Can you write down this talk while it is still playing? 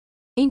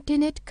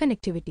Internet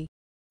connectivity.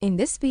 In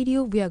this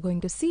video, we are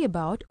going to see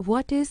about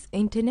what is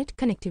internet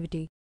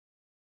connectivity.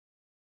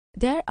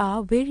 There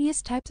are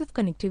various types of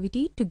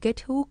connectivity to get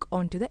hooked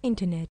onto the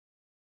internet.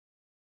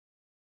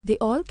 They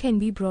all can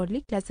be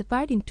broadly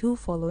classified in two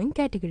following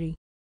categories: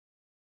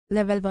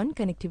 Level 1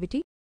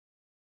 connectivity,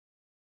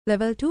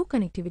 Level 2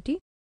 connectivity,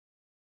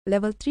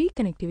 Level 3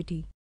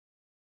 connectivity.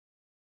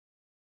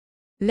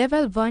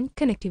 Level 1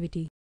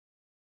 connectivity.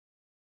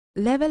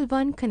 Level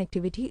 1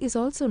 connectivity is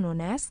also known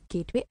as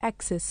gateway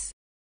access.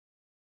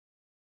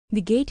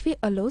 The gateway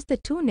allows the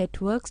two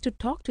networks to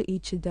talk to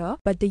each other,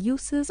 but the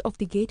users of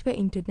the gateway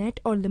internet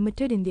are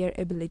limited in their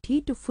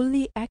ability to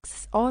fully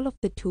access all of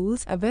the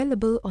tools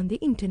available on the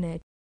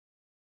internet.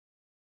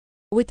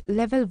 With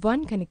Level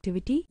 1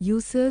 connectivity,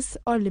 users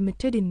are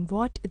limited in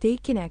what they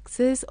can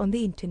access on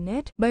the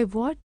internet by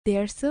what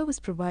their service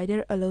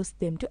provider allows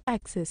them to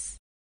access.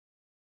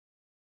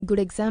 Good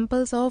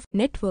examples of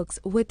networks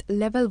with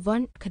Level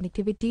 1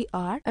 connectivity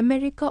are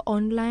America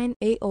Online,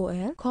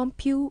 AOL,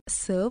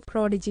 CompuServe,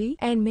 Prodigy,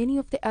 and many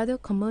of the other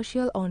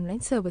commercial online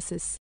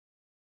services.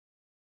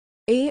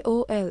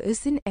 AOL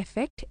is in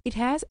effect. It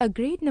has a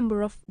great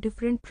number of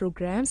different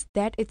programs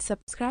that its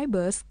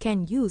subscribers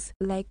can use,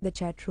 like the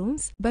chat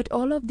rooms, but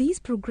all of these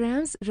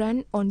programs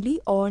run only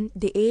on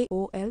the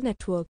AOL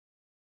network.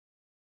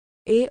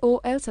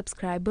 AOL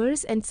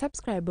subscribers and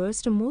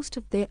subscribers to most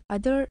of the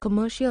other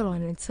commercial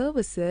online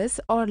services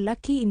are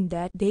lucky in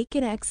that they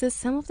can access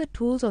some of the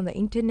tools on the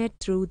internet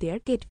through their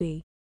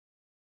gateway.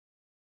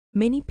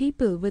 Many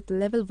people with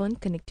Level 1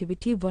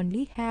 connectivity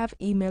only have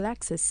email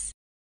access.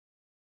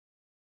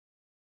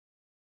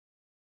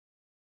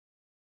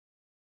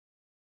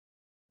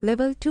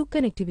 Level 2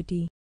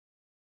 connectivity.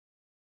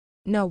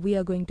 Now we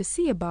are going to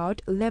see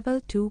about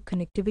Level 2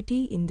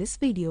 connectivity in this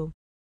video.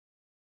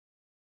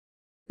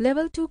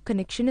 Level 2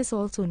 connection is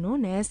also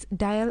known as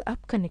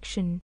dial-up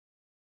connection.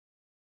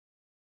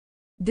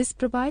 This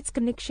provides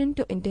connection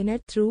to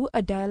internet through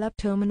a dial-up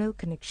terminal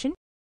connection.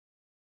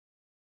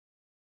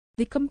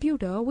 The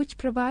computer which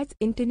provides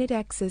internet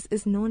access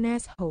is known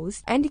as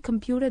host, and the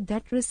computer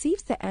that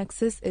receives the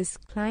access is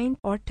client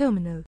or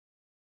terminal.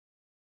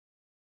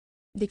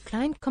 The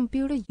client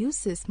computer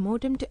uses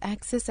modem to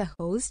access a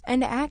host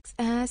and acts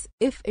as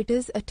if it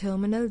is a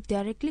terminal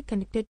directly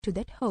connected to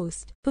that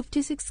host.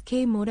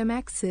 56K modem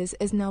access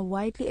is now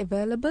widely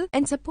available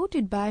and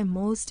supported by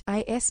most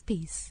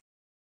ISPs.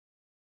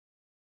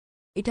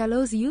 It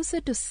allows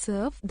user to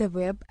surf the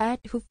web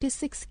at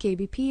 56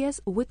 kbps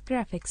with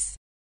graphics.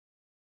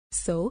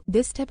 So,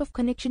 this type of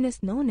connection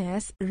is known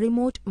as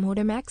remote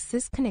modem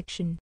access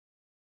connection.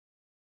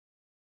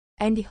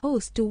 And the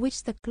host to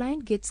which the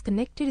client gets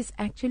connected is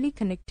actually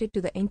connected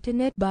to the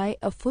internet by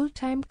a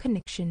full-time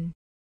connection.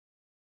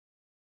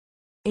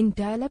 In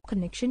dial-up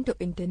connection to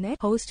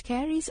internet, host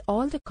carries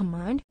all the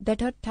commands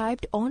that are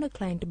typed on a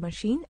client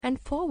machine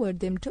and forward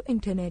them to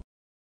internet.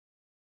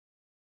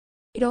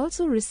 It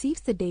also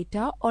receives the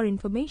data or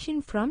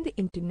information from the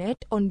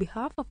internet on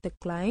behalf of the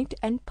client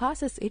and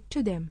passes it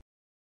to them.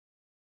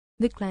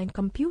 The client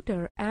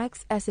computer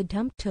acts as a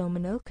dumb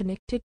terminal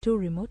connected to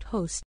remote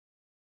host.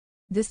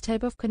 This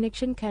type of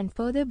connection can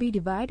further be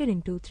divided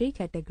into three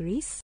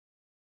categories: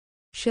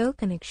 shell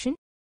connection,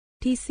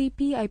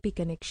 TCP/IP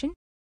connection,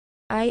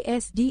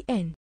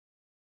 ISDN.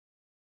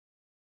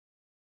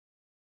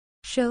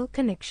 Shell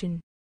connection.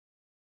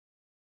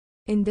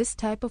 In this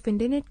type of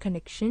internet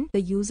connection,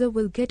 the user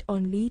will get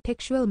only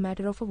textual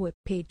matter of a web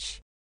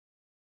page.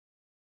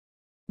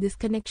 This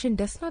connection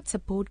does not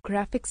support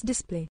graphics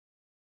display.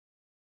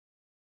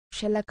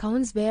 Shell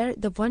accounts were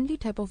the only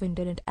type of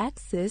internet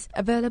access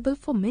available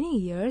for many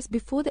years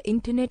before the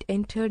internet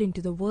entered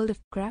into the world of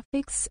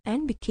graphics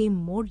and became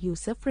more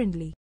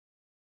user-friendly.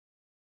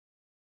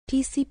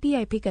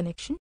 TCP/IP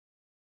connection.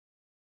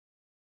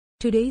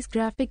 Today's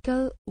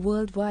graphical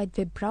World Wide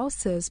Web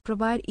browsers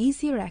provide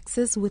easier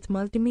access with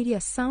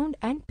multimedia sound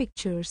and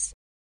pictures.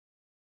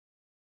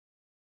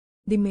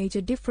 The major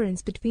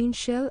difference between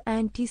shell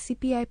and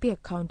TCP/IP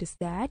account is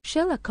that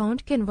shell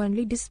account can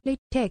only display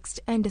text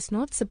and does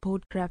not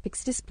support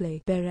graphics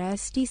display,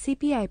 whereas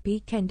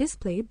TCP/IP can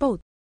display both.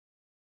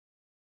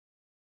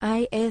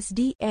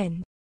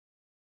 ISDN.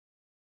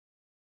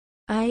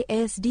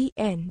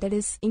 ISDN, that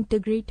is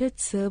Integrated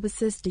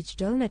Services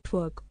Digital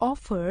Network,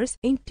 offers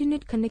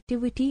internet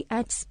connectivity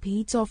at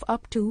speeds of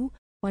up to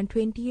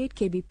 128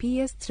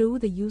 kbps through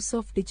the use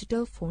of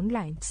digital phone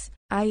lines.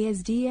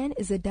 ISDN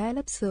is a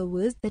dial-up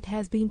service that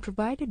has been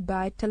provided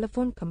by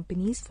telephone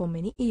companies for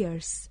many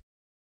years.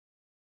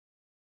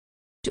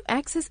 To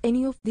access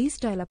any of these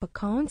dial-up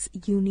accounts,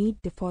 you need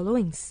the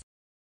followings: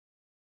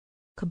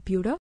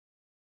 computer,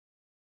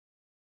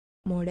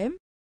 modem,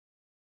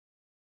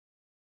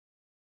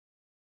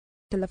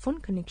 telephone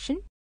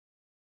connection,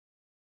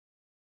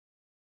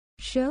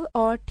 shell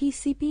or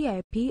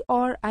TCP/IP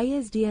or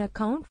ISDN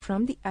account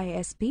from the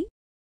ISP,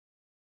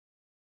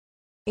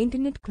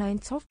 internet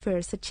client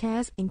software such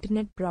as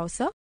internet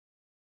browser.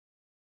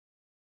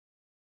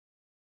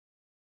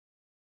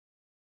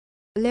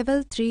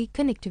 Level 3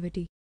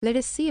 connectivity. Let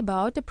us see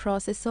about the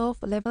process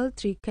of Level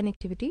 3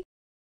 connectivity.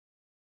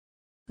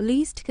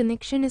 Leased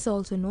connection is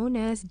also known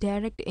as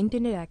direct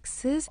internet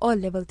access or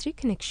level 3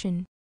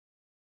 connection.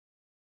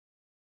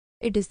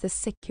 It is the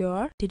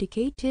secure,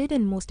 dedicated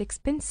and most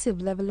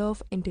expensive level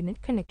of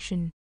internet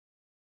connection.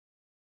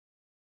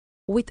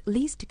 With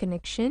leased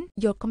connection,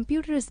 your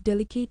computer is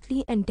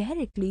delicately and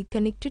directly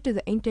connected to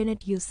the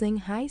internet using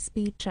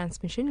high-speed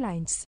transmission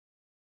lines.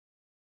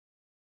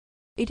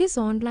 It is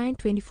online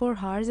 24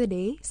 hours a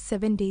day,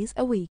 7 days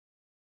a week.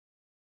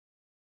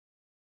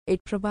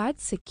 It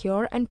provides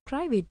secure and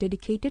private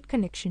dedicated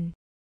connection.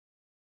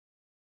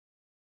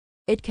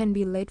 It can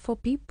be led for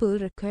people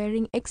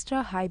requiring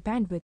extra high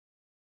bandwidth.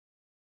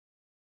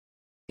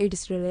 It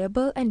is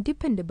reliable and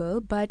dependable,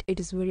 but it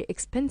is very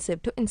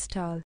expensive to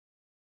install.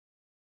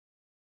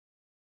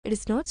 It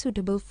is not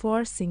suitable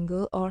for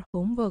single or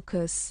home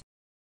workers.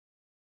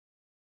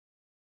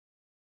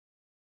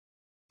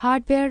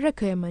 Hardware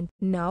requirement.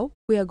 Now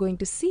we are going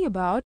to see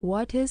about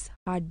what is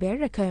hardware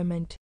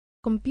requirement.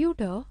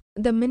 Computer,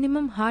 the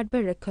minimum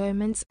hardware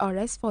requirements are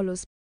as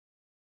follows.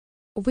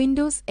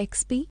 Windows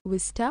XP,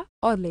 Vista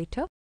or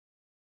later.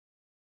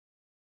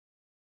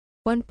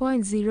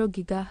 1.0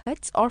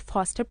 GHz or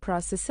faster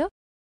processor.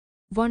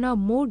 1 or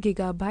more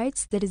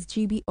gigabytes, that is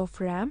GB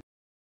of RAM.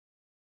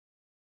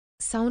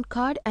 Sound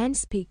card and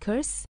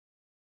speakers.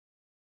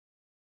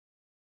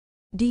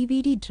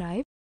 DVD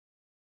drive.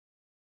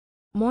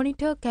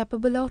 Monitor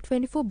capable of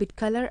 24-bit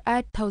color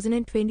at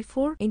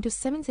 1024 x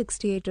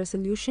 768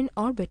 resolution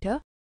or better.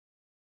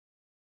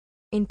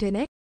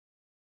 Internet.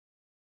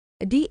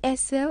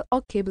 DSL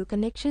or cable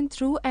connection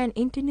through an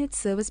internet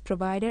service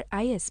provider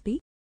ISP.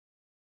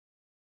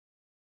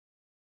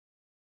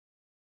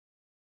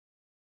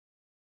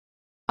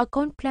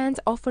 Account plans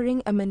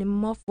offering a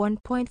minimum of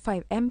 1.5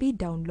 MB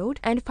download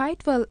and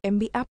 512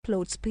 MB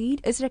upload speed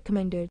is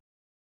recommended.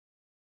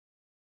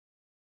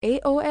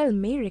 AOL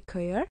may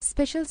require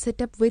special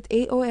setup with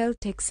AOL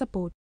tech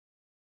support.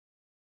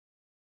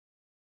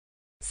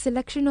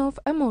 Selection of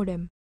a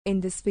modem.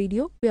 In this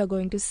video, we are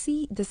going to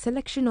see the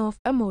selection of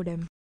a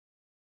modem.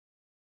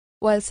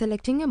 While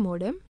selecting a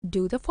modem,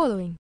 do the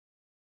following.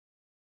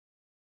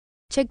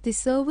 Check the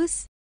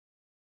service.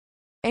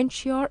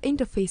 Ensure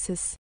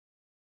interfaces.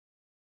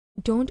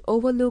 Don't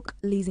overlook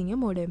leasing a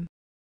modem.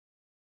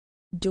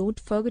 Don't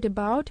forget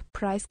about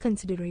price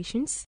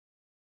considerations.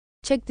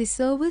 Check the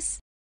service.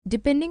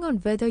 Depending on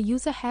whether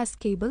user has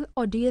cable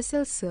or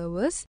DSL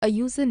service, a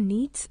user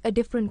needs a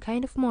different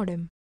kind of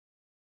modem.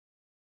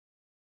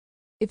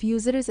 If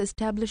user is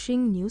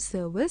establishing new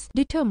service,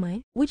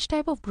 determine which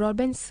type of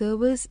broadband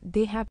service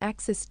they have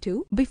access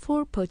to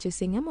before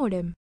purchasing a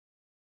modem.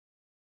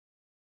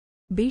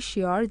 Be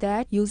sure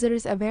that user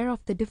is aware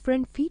of the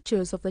different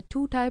features of the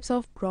two types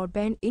of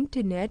broadband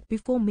internet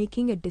before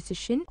making a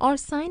decision or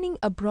signing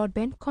a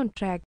broadband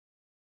contract.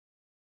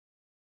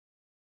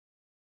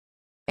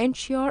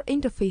 Ensure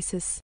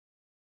interfaces.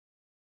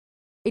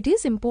 It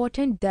is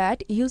important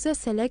that users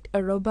select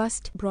a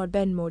robust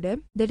broadband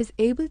modem that is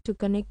able to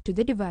connect to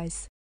the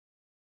device.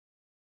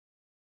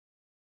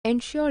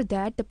 Ensure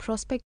that the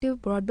prospective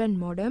broadband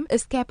modem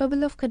is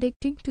capable of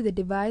connecting to the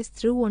device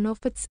through one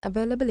of its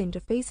available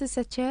interfaces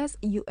such as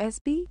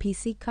USB,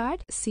 PC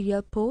card,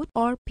 serial port,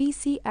 or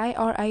PCI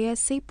or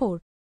ISA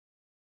port.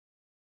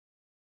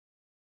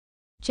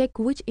 Check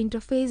which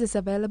interface is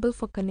available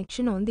for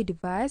connection on the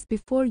device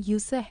before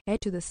user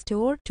head to the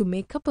store to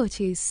make a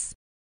purchase.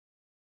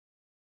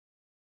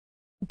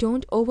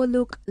 Don't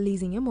overlook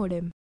leasing a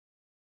modem.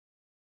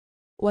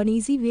 One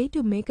easy way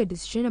to make a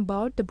decision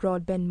about the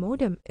broadband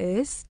modem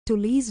is to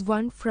lease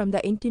one from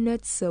the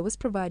internet service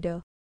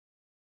provider.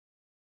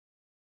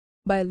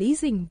 By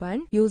leasing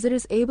one, user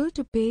is able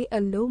to pay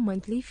a low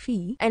monthly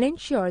fee and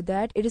ensure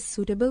that it is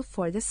suitable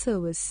for the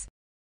service.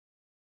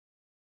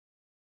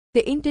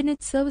 The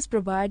internet service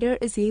provider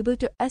is able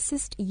to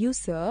assist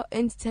user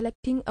in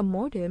selecting a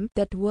modem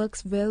that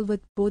works well with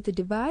both the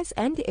device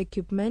and the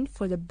equipment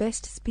for the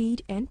best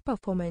speed and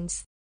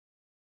performance.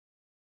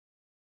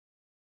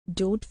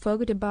 Don't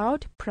forget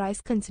about price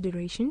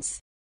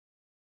considerations.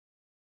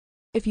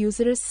 If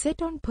user is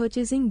set on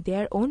purchasing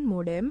their own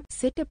modem,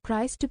 set a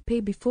price to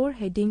pay before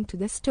heading to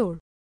the store.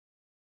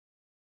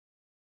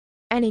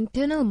 An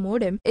internal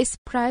modem is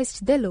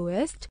priced the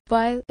lowest,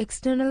 while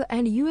external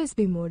and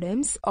USB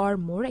modems are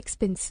more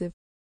expensive.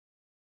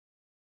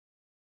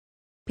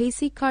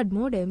 PC card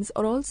modems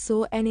are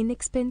also an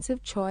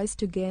inexpensive choice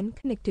to gain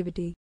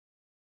connectivity.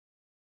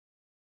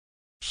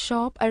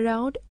 Shop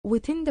around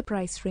within the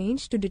price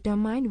range to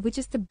determine which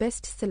is the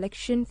best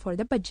selection for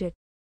the budget.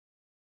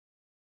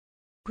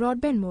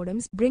 Broadband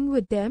modems bring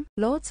with them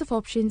lots of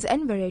options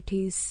and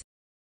varieties.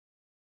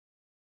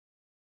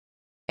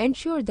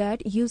 Ensure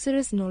that user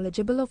is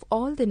knowledgeable of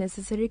all the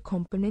necessary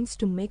components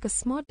to make a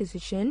smart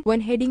decision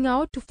when heading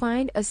out to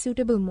find a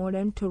suitable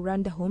modem to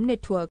run the home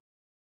network.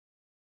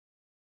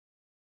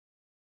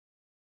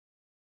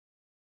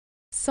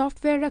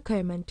 Software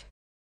requirement.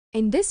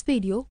 In this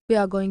video, we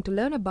are going to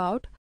learn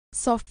about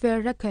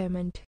software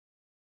requirement.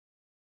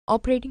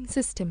 Operating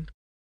system.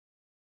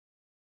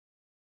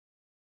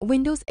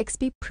 Windows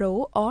XP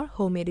Pro or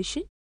Home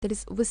Edition, that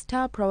is,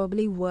 Vista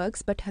probably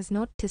works but has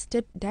not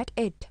tested that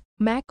yet.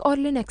 Mac or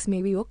Linux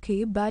may be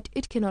okay, but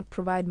it cannot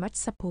provide much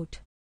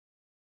support.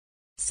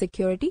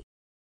 Security.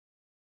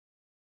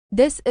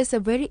 This is a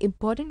very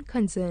important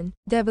concern.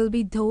 There will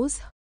be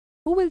those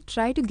who will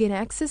try to gain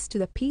access to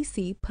the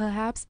PC,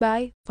 perhaps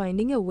by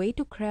finding a way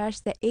to crash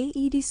the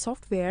AED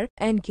software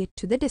and get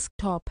to the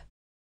desktop.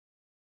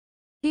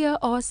 Here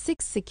are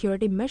 6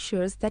 security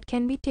measures that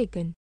can be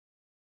taken.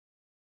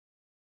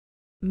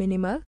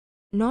 Minimal,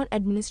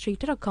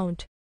 non-administrator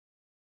account.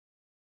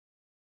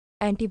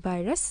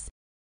 Antivirus.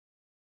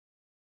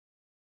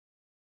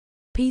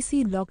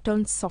 PC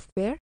lockdown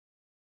software.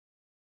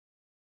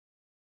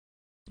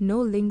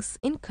 No links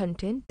in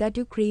content that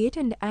you create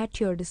and add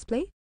to your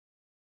display.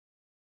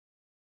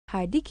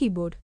 Hide the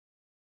keyboard.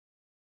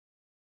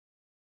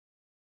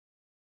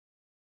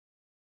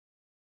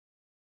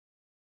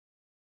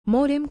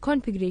 Modem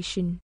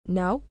configuration.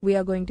 Now we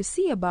are going to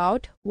see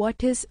about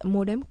what is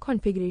modem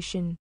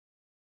configuration.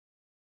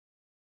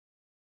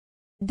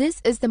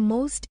 This is the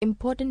most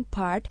important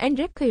part and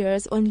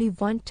requires only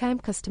one-time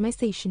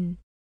customization.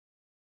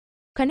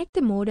 Connect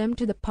the modem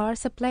to the power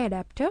supply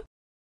adapter.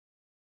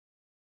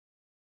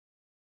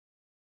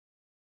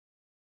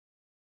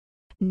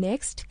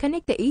 Next,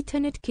 connect the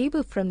Ethernet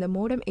cable from the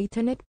modem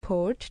Ethernet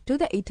port to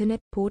the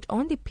Ethernet port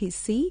on the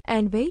PC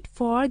and wait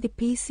for the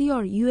PC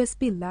or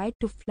USB light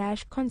to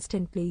flash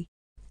constantly.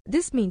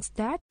 This means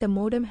that the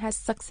modem has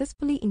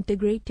successfully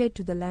integrated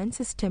to the LAN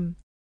system.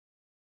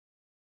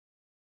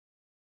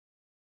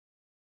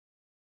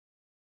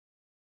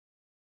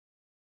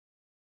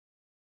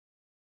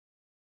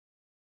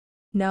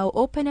 Now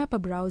open up a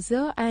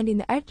browser and in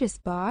the address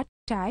bar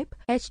type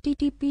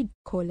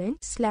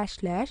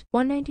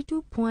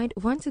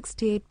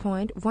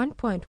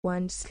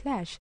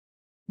http://192.168.1.1/.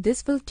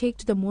 This will take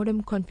to the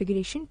modem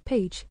configuration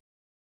page.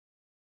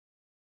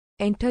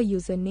 Enter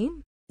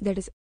username, that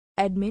is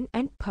admin,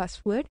 and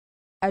password,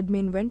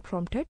 admin when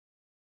prompted.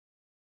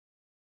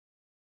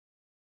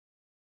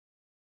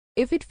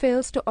 If it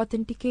fails to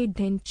authenticate,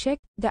 then check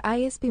the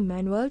ISP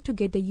manual to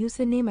get the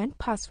username and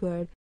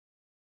password.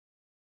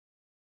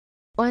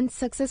 Once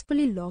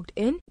successfully logged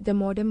in, the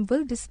modem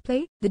will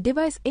display the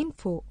device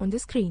info on the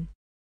screen.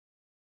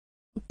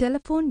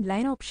 Telephone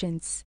line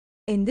options.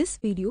 In this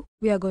video,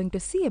 we are going to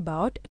see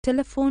about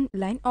telephone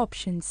line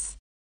options.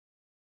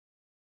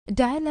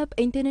 Dial-up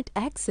internet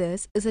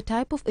access is a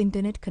type of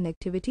internet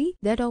connectivity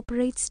that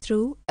operates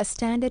through a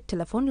standard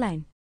telephone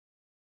line.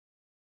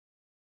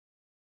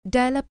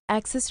 Dial-up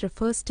access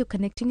refers to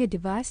connecting a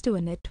device to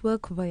a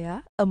network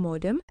via a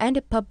modem and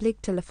a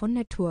public telephone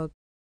network.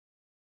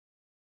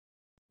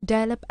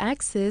 Dial-up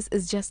access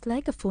is just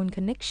like a phone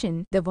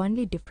connection. The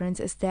only difference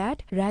is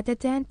that rather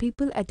than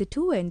people at the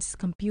two ends,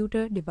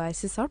 computer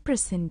devices are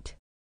present.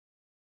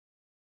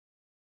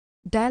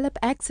 Dial-up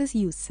access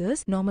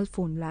uses normal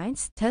phone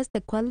lines, thus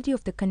the quality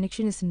of the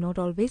connection is not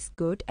always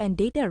good and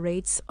data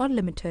rates are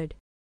limited.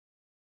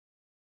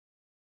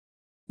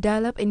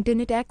 Dial-up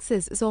internet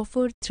access is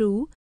offered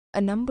through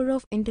a number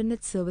of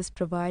internet service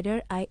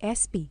provider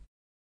ISP.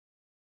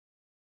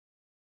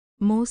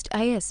 Most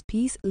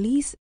ISPs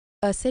lease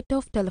a set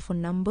of telephone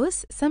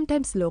numbers,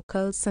 sometimes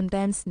local,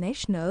 sometimes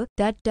national,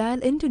 that dial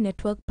into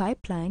network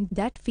pipeline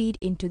that feed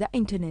into the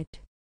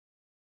internet.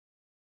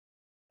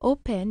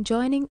 Upon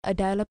joining a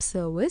dial-up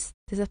service,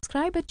 the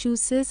subscriber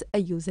chooses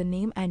a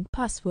username and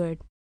password.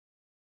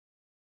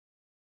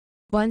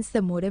 Once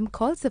the modem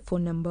calls the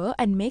phone number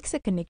and makes a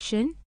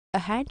connection, a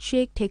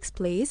handshake takes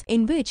place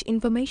in which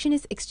information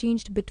is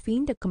exchanged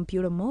between the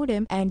computer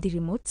modem and the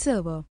remote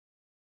server.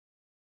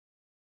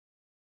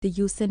 The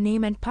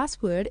username and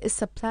password is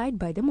supplied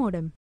by the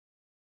modem.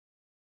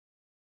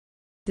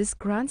 This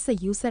grants the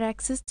user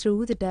access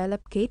through the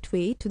dial-up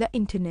gateway to the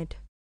internet.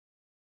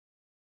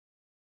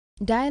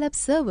 Dial-up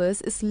service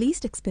is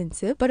least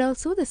expensive but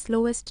also the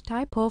slowest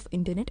type of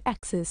internet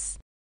access.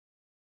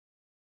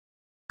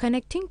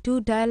 Connecting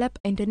to dial-up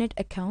internet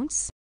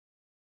accounts.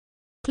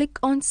 Click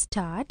on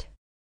Start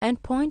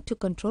and point to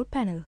Control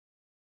Panel.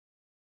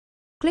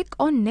 Click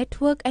on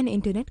Network and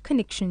Internet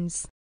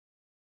Connections.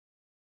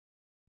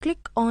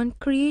 Click on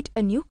Create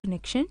a new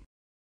connection.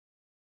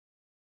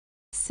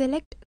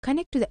 Select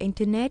Connect to the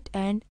Internet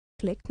and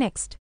click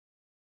Next.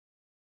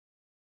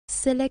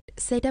 Select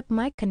Set up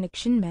my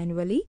connection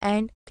manually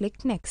and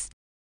click Next.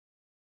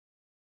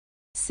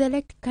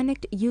 Select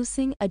Connect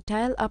using a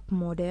dial-up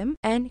modem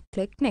and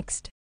click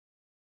Next.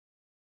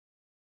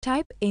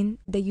 Type in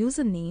the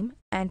username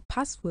and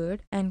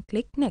password and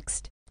click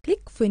Next.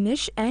 Click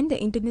Finish and the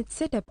internet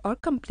setup are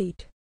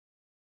complete.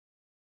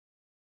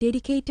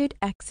 Dedicated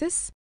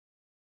access.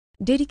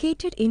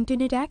 Dedicated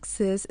Internet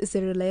Access is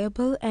a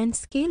reliable and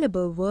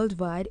scalable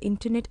worldwide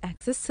Internet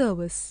access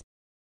service.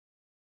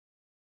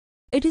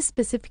 It is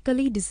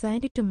specifically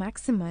designed to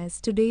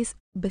maximize today's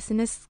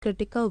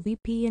business-critical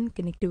VPN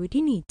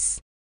connectivity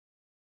needs.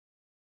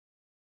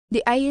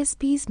 The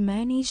ISPs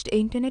managed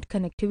Internet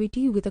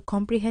connectivity with a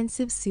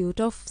comprehensive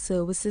suite of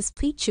services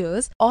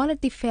features, all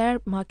at the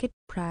fair market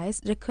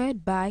price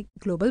required by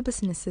global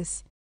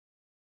businesses.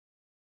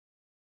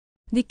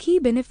 The key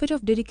benefit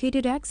of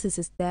dedicated access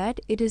is that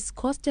it is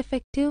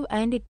cost-effective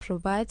and it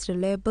provides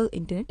reliable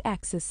internet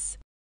access.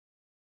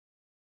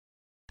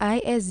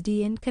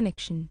 ISDN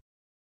connection.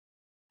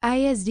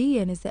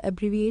 ISDN is the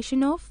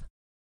abbreviation of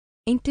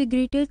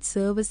Integrated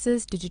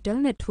Services Digital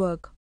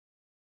Network.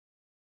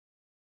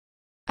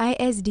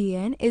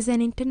 ISDN is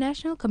an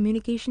international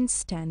communication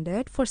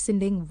standard for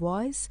sending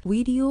voice,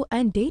 video,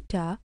 and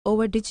data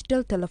over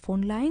digital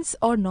telephone lines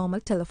or normal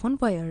telephone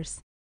wires.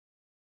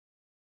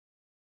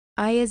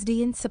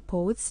 ISDN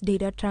supports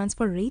data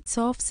transfer rates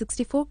of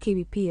 64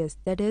 kbps,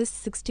 that is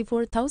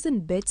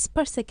 64,000 bits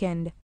per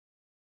second.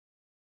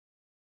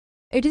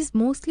 It is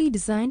mostly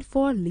designed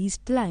for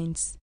leased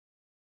lines.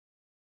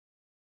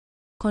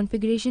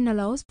 Configuration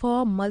allows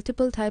for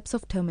multiple types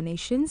of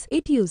terminations.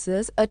 It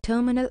uses a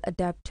terminal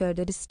adapter,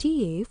 that is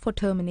TA, for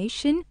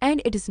termination,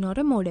 and it is not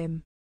a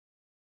modem.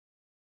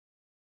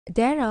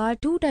 There are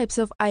two types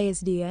of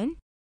ISDN: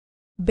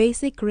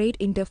 Basic Rate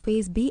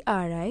Interface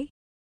BRI,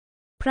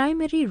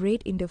 Primary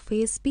Rate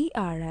Interface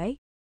PRI.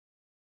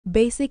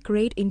 Basic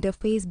Rate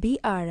Interface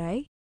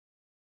BRI.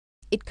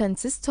 It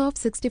consists of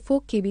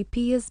 64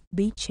 kbps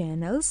B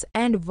channels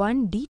and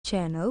 1 D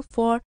channel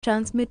for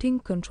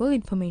transmitting control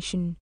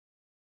information.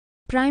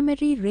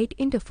 Primary Rate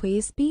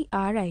Interface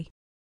PRI.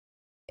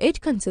 It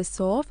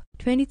consists of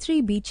 23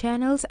 B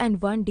channels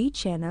and 1 D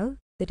channel,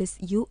 that is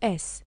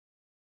US.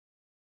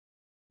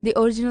 The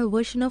original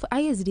version of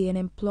ISDN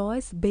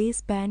employs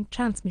baseband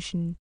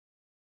transmission.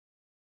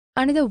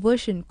 Another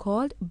version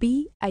called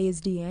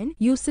BISDN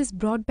uses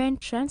broadband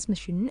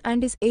transmission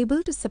and is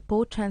able to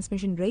support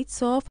transmission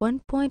rates of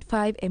 1.5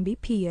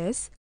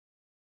 Mbps.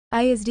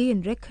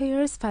 ISDN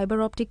requires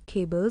fiber optic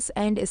cables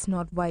and is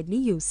not widely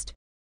used.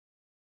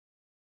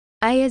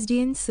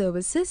 ISDN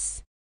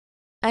services: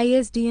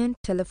 ISDN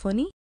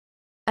telephony,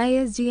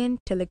 ISDN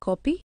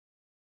telecopy,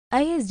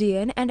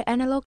 ISDN and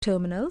analog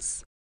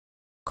terminals,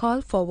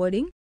 call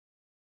forwarding,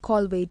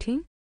 call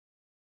waiting,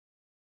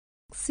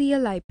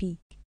 CLIP,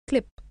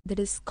 CLIP, that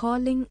is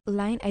calling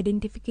line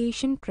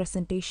identification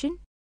presentation,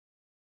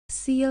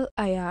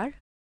 CLIR,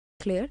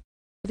 clear,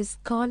 that is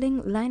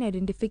calling line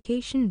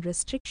identification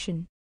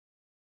restriction,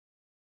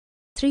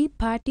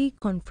 three-party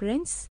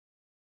conference,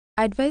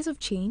 advice of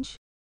change,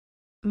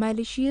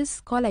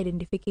 malicious call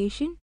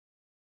identification.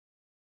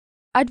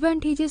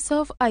 Advantages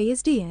of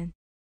ISDN: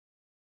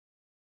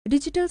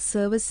 digital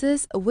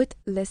services with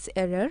less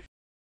error,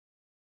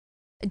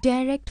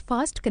 direct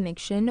fast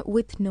connection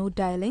with no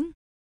dialing,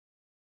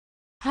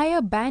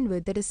 higher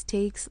bandwidth, that is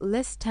takes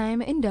less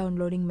time in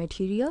downloading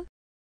material,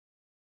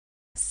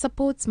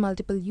 supports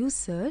multiple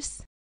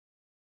users,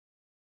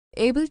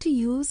 able to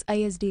use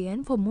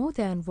ISDN for more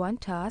than one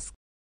task.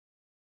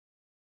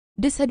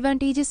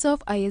 Disadvantages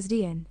of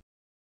ISDN: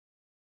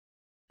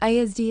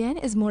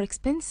 ISDN is more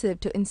expensive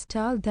to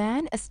install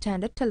than a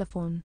standard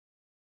telephone.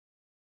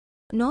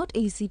 Not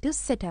easy to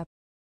set up.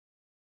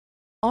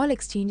 All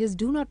exchanges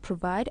do not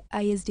provide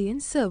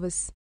ISDN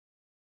service.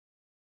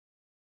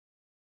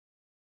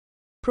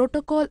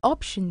 Protocol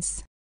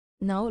options.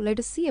 Now let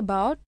us see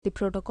about the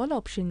protocol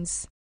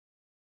options.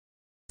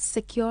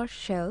 Secure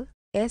Shell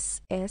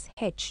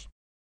SSH.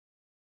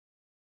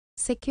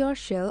 Secure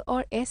Shell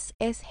or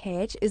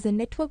SSH is a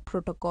network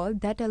protocol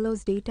that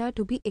allows data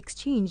to be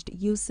exchanged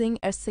using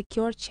a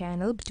secure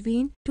channel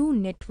between two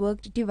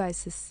networked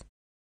devices.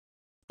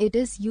 It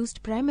is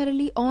used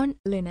primarily on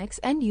Linux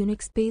and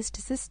Unix-based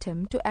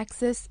systems to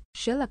access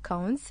shell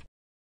accounts.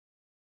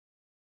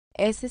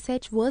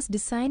 SSH was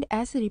designed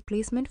as a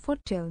replacement for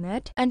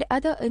Telnet and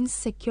other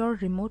insecure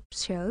remote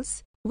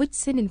shells which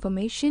send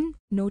information,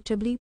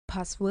 notably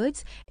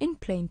passwords, in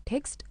plain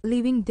text,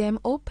 leaving them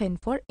open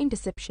for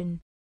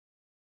interception.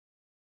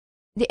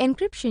 The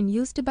encryption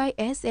used by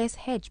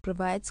SSH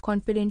provides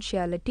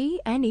confidentiality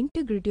and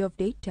integrity of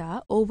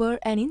data over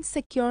an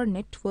insecure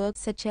network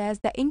such as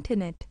the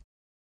Internet.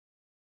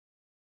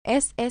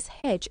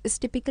 SSH is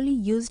typically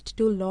used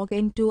to log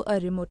into a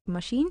remote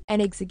machine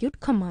and execute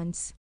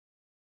commands.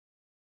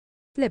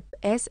 SLIP,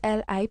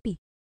 SLIP.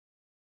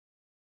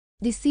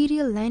 The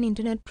Serial Line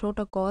Internet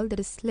Protocol, that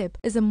is SLIP,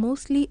 is a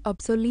mostly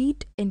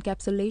obsolete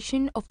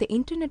encapsulation of the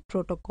Internet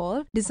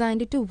Protocol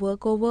designed to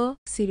work over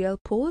serial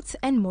ports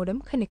and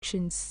modem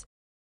connections.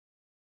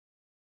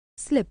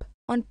 SLIP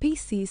on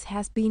PCs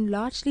has been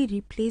largely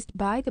replaced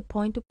by the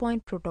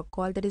point-to-point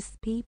protocol, that is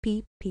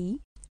PPP,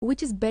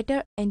 which is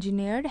better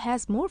engineered,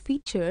 has more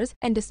features,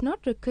 and does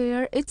not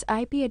require its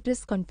IP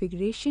address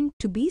configuration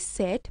to be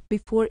set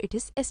before it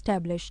is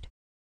established.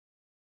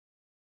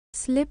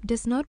 SLIP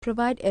does not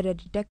provide error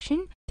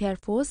detection,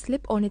 therefore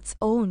SLIP on its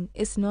own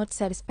is not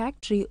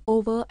satisfactory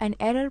over an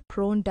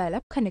error-prone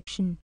dial-up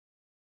connection.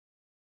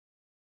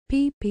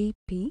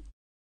 PPP.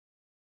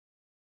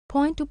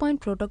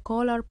 Point-to-point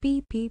protocol or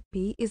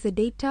PPP is a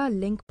data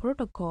link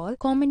protocol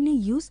commonly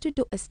used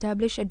to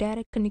establish a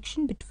direct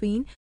connection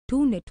between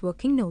two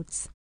networking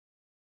nodes.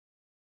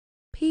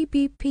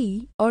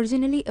 PPP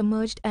originally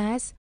emerged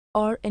as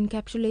or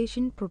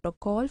encapsulation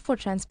protocol for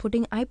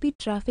transporting IP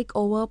traffic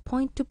over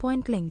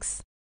point-to-point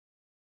links.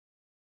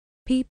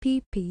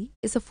 PPP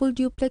is a full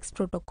duplex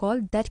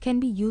protocol that can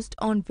be used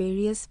on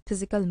various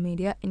physical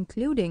media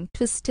including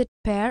twisted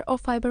pair or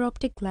fiber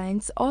optic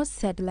lines or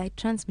satellite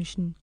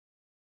transmission.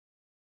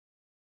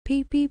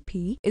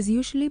 PPP is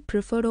usually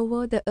preferred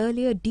over the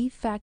earlier de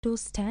facto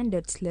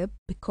standard SLIP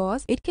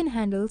because it can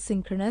handle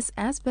synchronous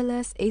as well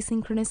as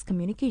asynchronous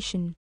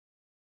communication.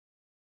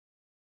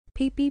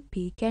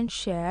 PPP can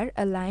share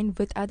a line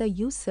with other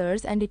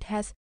users and it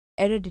has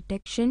error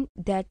detection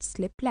that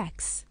SLIP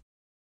lacks.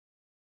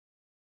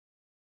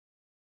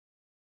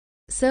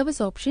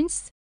 Service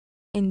options.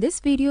 In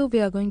this video, we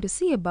are going to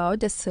see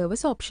about the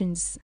service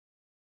options.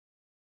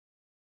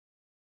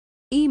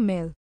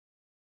 Email.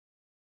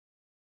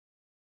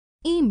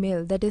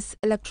 Email, that is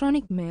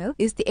electronic mail,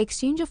 is the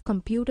exchange of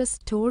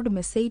computer-stored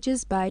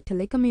messages by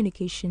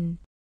telecommunication.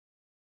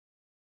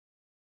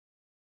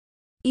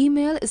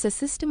 Email is a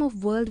system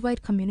of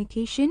worldwide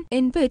communication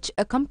in which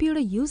a computer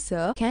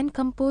user can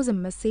compose a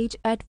message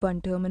at one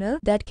terminal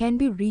that can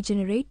be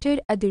regenerated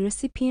at the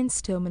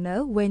recipient's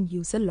terminal when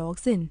user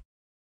logs in.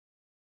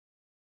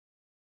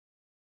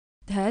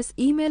 Thus,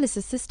 email is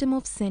a system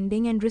of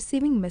sending and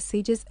receiving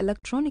messages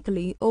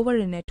electronically over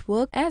a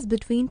network as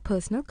between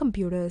personal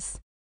computers.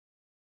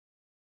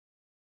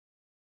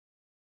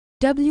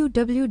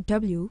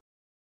 www.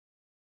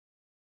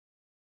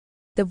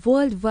 The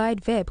World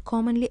Wide Web,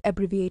 commonly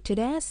abbreviated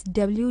as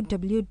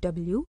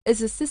WWW,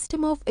 is a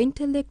system of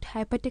interlinked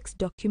hypertext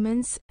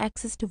documents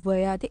accessed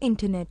via the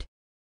Internet.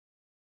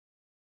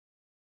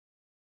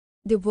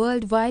 The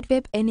World Wide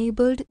Web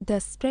enabled the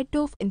spread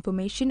of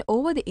information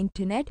over the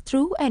Internet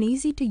through an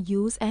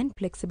easy-to-use and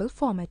flexible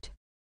format.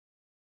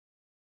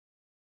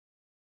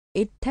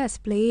 It thus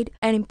played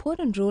an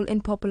important role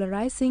in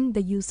popularizing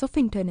the use of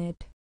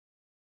Internet.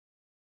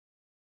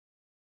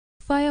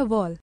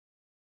 Firewall.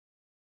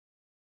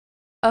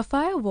 A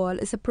firewall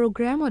is a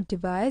program or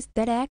device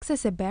that acts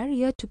as a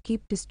barrier to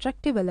keep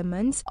destructive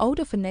elements out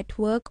of a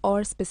network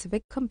or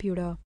specific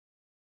computer.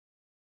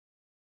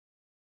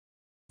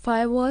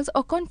 Firewalls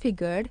are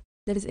configured,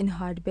 that is in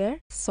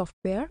hardware,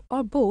 software,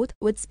 or both,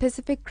 with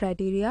specific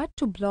criteria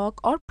to block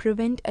or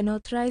prevent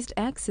unauthorized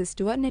access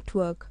to a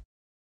network.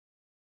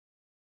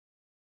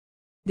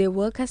 They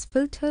work as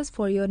filters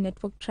for your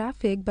network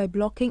traffic by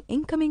blocking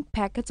incoming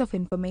packets of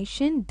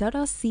information that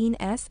are seen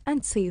as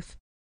unsafe.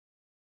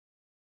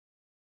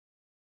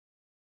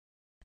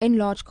 In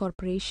large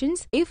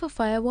corporations, if a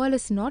firewall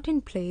is not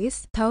in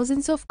place,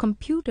 thousands of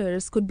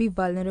computers could be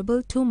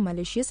vulnerable to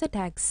malicious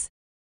attacks.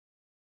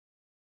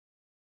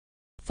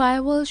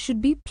 Firewalls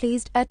should be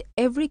placed at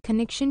every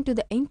connection to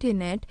the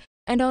Internet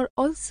and are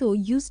also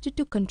used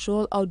to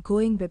control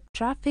outgoing web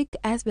traffic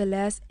as well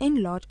as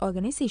in large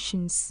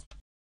organizations.